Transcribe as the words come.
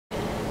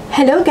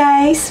Hello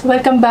guys!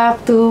 Welcome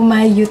back to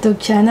my YouTube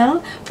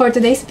channel. For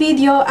today's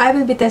video, I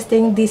will be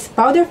testing this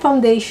powder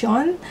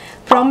foundation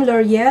from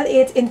L'Oreal.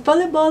 It's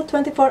Infallible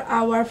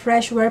 24-hour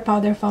fresh wear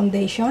powder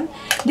foundation.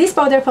 This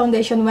powder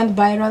foundation went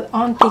viral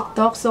on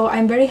TikTok, so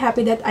I'm very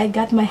happy that I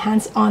got my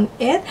hands on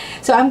it.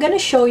 So I'm gonna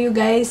show you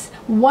guys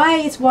why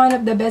it's one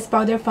of the best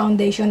powder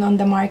foundation on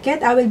the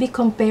market. I will be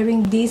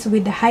comparing this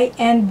with the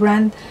high-end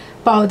brand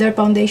powder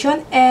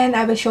foundation, and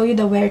I will show you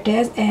the wear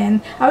test,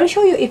 and I will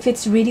show you if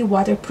it's really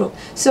waterproof.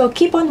 So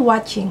keep on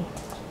watching.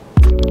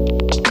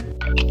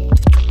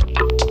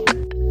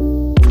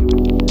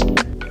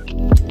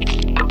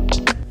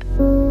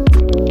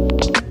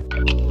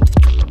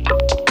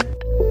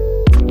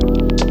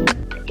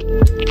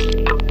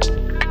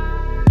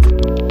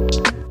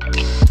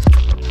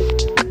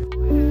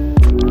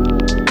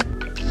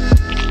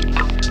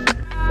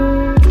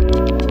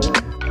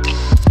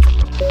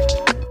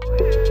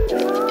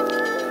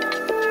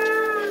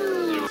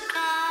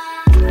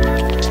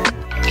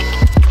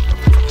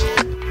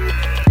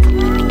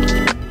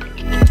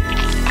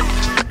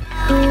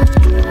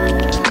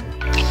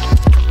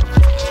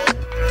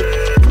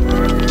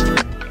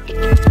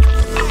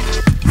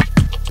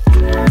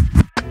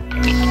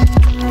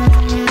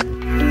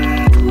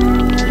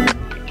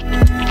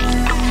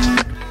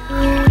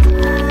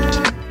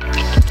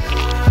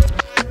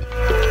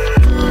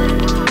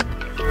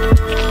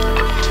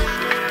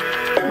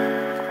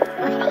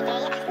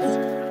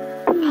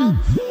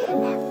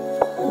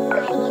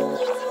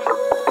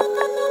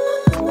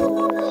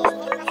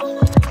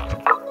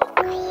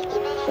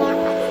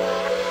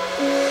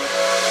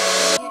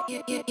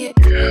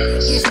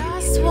 You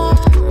just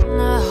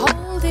wanna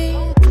hold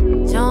it,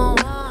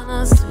 don't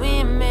wanna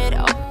swim it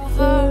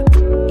over.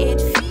 It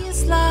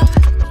feels like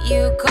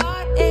you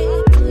got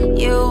it,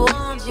 you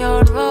want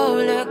your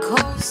roller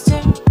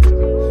coaster.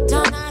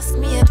 Don't ask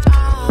me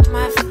about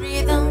my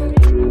freedom,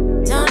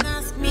 don't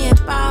ask me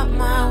about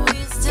my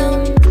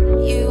wisdom.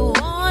 You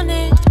want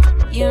it,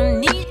 you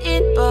need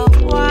it,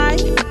 but why?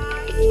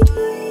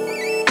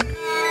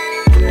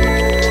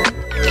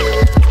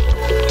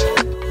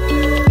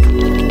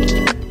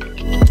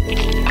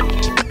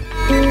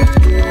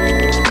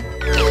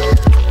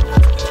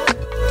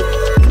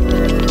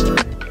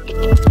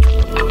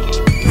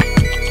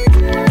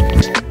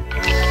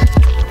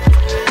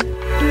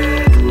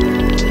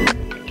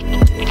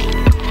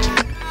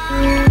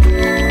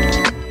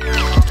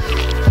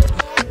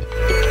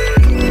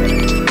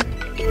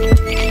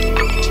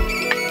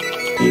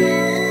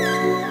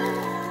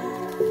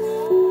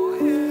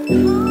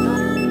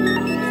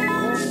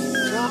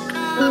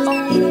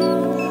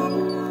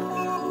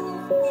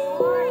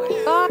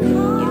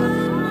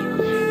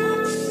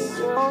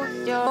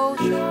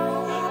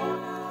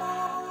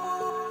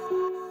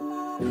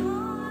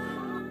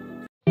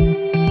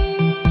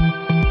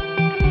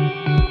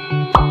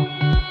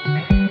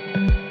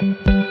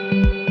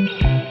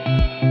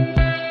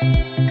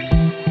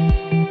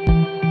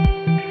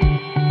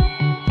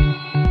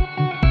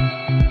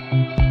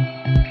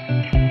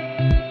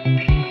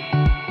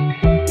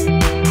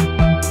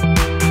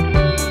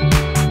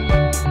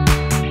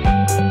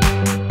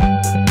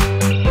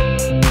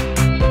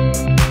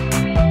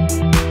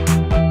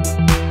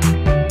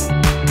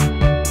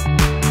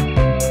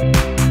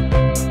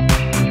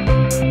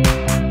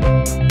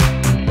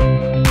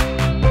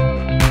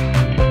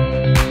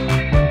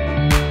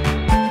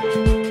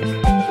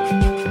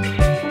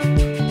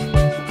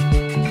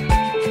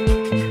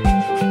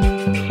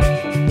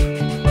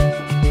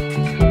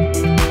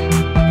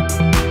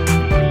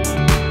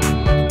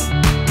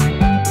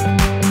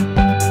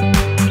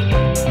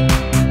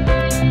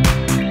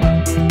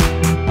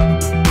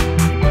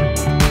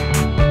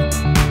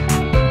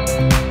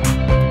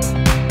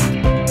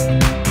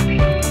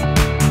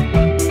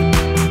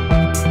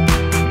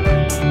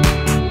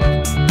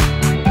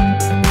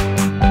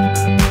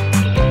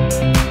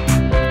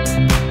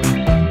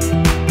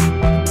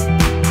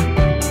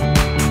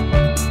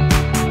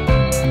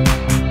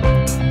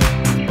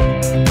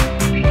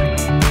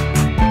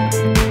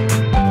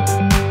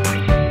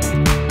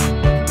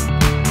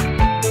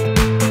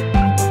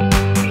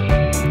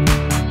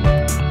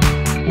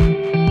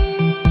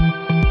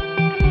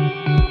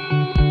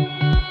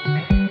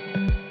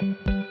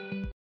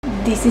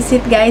 This is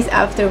it guys,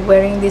 after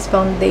wearing this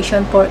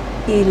foundation for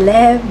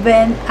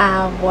 11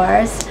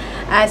 hours.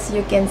 As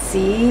you can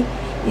see,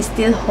 it's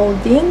still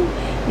holding,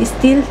 it's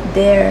still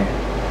there.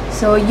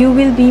 So you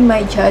will be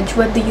my judge.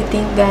 What do you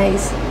think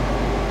guys?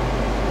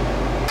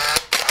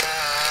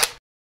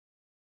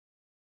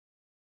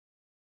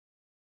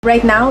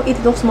 Right now, it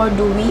looks more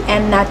dewy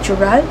and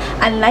natural.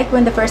 Unlike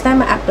when the first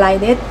time I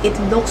applied it, it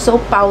looks so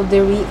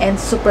powdery and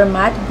super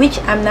matte, which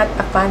I'm not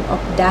a fan of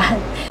that.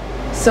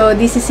 So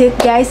this is it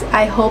guys,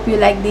 I hope you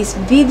like this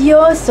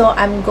video. So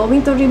I'm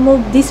going to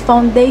remove this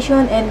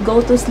foundation and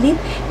go to sleep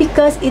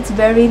because it's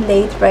very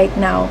late right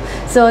now.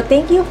 So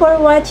thank you for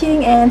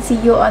watching and see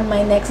you on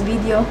my next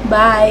video.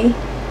 Bye.